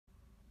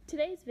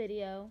Today's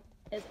video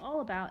is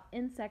all about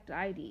insect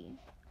ID.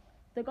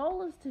 The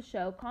goal is to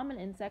show common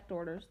insect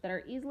orders that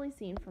are easily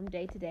seen from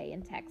day to day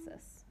in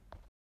Texas.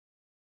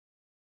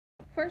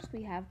 First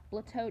we have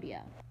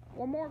Blatodia,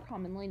 or more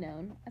commonly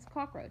known as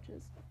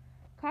cockroaches.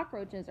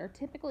 Cockroaches are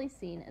typically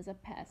seen as a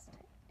pest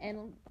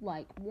and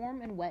like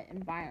warm and wet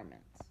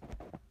environments.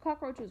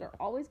 Cockroaches are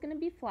always going to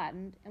be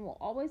flattened and will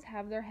always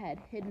have their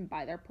head hidden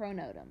by their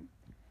pronotum.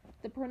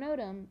 The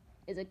pronotum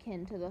is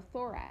akin to the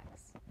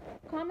thorax.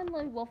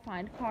 Commonly we'll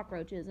find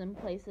cockroaches in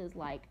places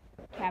like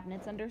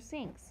cabinets under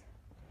sinks,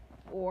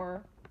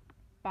 or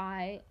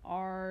by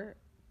our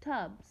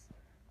tubs,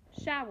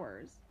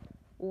 showers,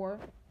 or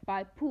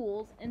by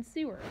pools and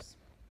sewers.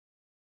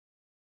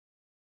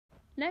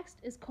 Next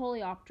is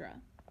Coleoptera,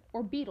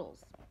 or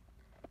beetles.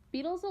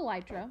 Beetles'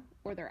 elytra,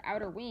 or their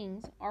outer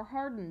wings, are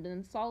hardened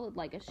and solid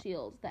like a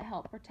shield that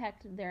help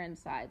protect their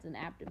insides and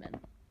abdomen.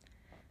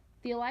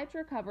 The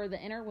elytra cover the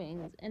inner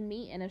wings and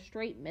meet in a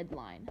straight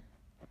midline.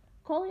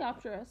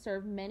 Coleoptera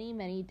serve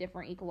many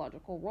different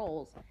ecological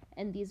roles,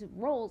 and these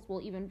roles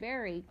will even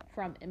vary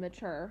from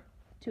immature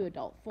to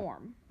adult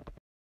form.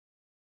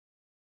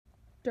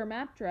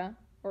 Dermaptera,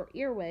 or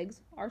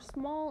earwigs, are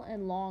small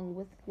and long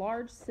with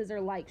large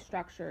scissor-like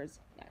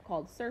structures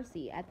called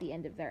cerci at the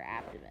end of their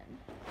abdomen.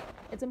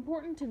 It's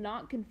important to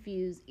not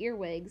confuse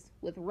earwigs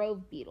with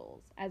rove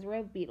beetles, as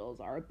rove beetles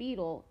are a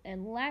beetle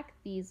and lack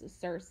these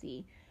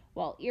cerci,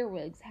 while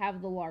earwigs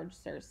have the large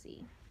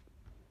cerci.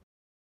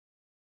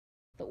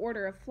 The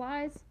order of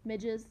flies,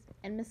 midges,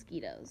 and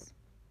mosquitoes.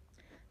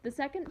 The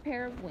second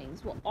pair of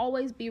wings will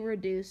always be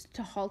reduced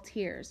to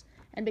halteres,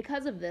 and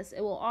because of this,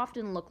 it will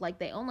often look like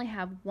they only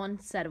have one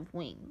set of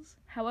wings.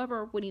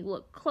 However, when you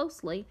look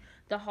closely,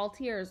 the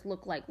halteres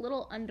look like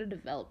little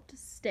underdeveloped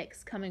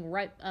sticks coming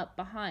right up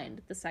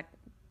behind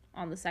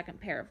on the second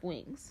pair of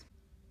wings.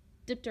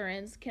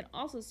 Dipterans can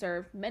also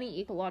serve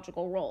many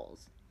ecological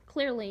roles.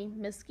 Clearly,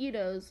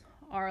 mosquitoes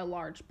are a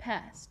large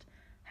pest.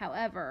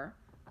 However,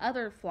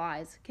 other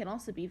flies can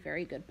also be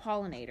very good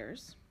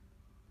pollinators.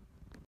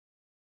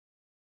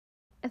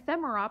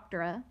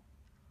 Ephemeroptera,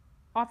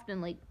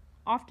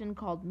 often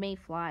called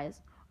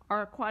mayflies,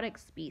 are aquatic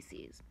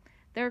species.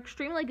 They're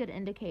extremely good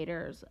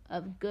indicators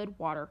of good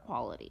water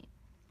quality.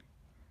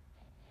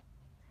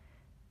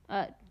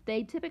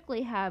 They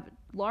typically have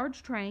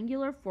large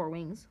triangular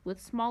forewings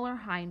with smaller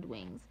hind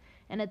wings,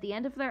 and at the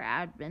end of their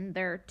abdomen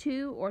there are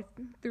 2 or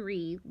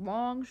 3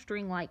 long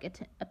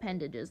string-like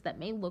appendages that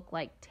may look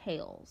like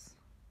tails.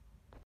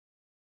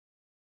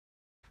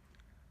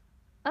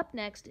 Up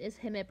next is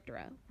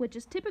Hemiptera, which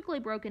is typically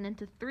broken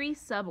into 3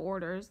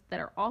 suborders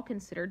that are all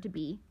considered to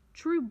be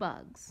true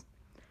bugs.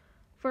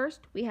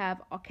 First, we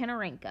have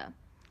Aucheneranka.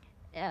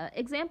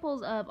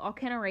 Examples of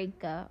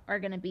Aucheneranka are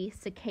going to be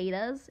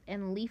cicadas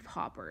and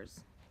leafhoppers.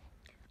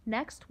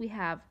 Next, we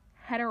have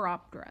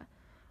Heteroptera,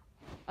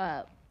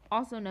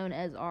 also known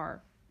as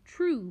our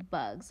true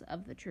bugs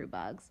of the true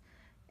bugs.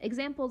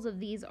 Examples of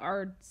these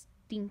are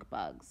stink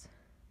bugs.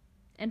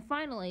 And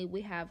finally,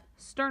 we have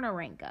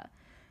Sternoranka.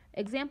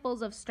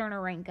 Examples of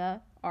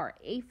Sternoranka are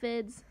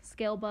aphids,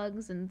 scale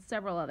bugs, and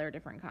several other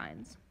different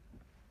kinds.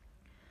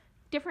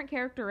 Different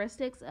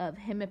characteristics of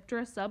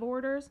Hemiptera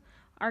suborders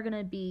are going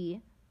to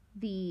be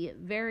the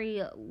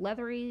very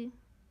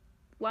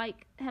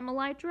leathery-like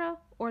Hemelytra,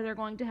 or they're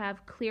going to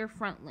have clear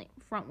front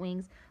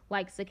wings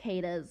like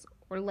cicadas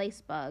or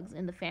lace bugs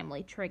in the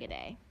family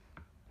Trigidae.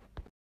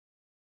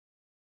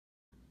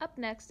 Up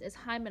next is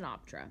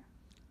Hymenoptera,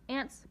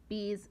 ants,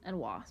 bees, and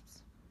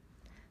wasps.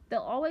 They'll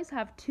always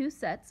have 2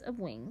 sets of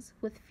wings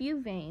with few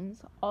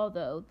veins,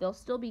 although they'll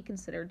still be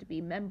considered to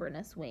be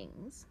membranous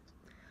wings.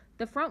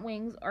 The front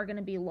wings are going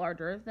to be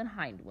larger than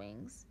hind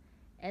wings,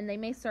 and they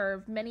may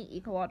serve many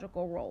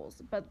ecological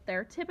roles, but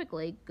they're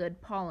typically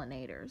good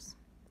pollinators.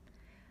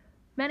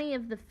 Many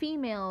of the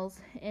females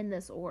in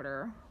this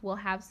order will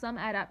have some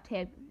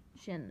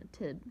adaptation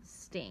to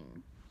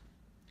sting.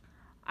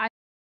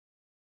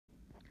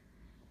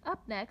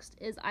 Up next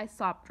is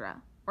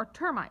Isoptera, or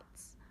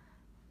termites.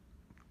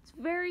 It's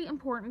very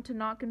important to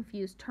not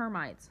confuse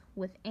termites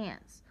with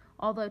ants,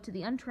 although to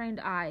the untrained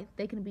eye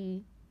they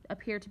can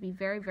appear to be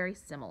very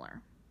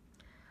similar.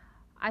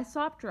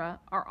 Isoptera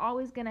are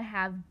always going to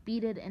have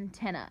beaded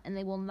antennae, and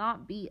they will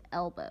not be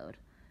elbowed,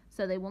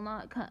 so they will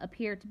not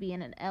appear to be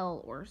in an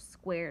L or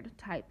squared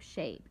type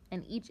shape,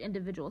 and each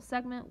individual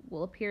segment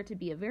will appear to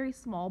be a very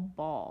small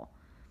ball.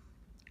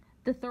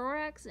 The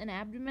thorax and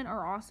abdomen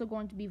are also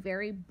going to be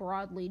very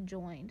broadly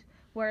joined,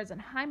 whereas in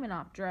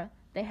Hymenoptera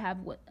they have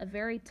a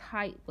very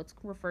tight, what's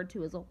referred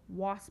to as a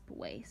wasp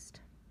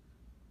waist.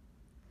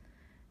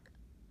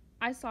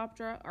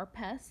 Isoptera are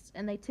pests,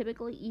 and they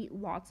typically eat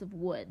lots of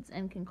woods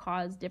and can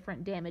cause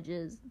different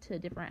damages to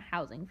different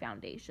housing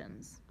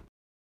foundations.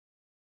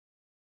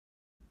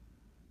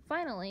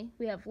 Finally,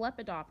 we have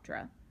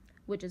Lepidoptera,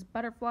 which is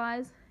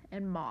butterflies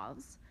and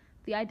moths.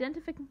 The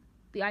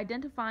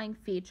identifying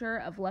feature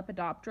of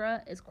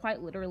Lepidoptera is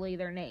quite literally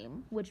their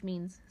name, which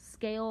means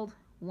scaled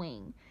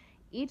wing.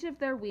 Each of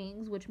their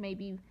wings, which may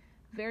be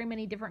very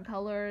many different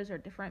colors or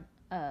different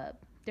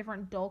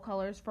dull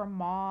colors for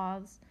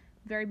moths,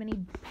 very many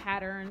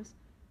patterns,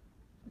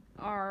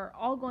 are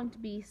all going to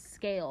be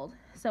scaled.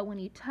 So when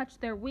you touch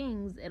their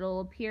wings, it'll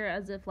appear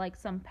as if like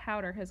some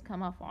powder has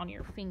come off on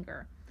your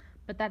finger.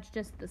 But that's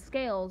just the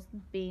scales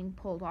being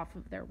pulled off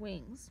of their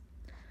wings.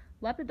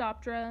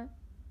 Lepidoptera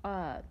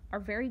are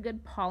very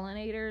good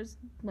pollinators.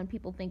 When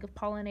people think of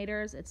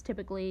pollinators, it's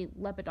typically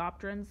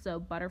lepidopterans, so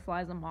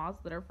butterflies and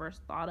moths, that are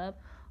first thought of,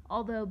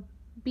 although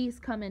bees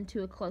come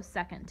into a close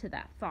second to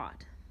that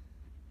thought.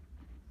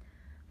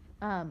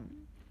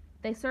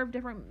 They serve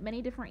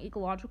many different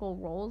ecological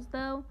roles,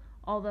 though,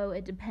 although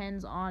it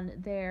depends on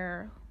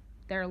their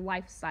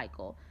life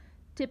cycle.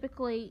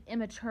 Typically,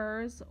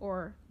 immatures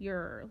or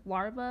your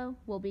larvae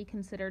will be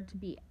considered to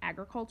be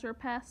agriculture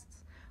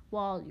pests,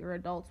 while your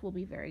adults will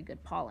be very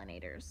good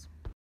pollinators.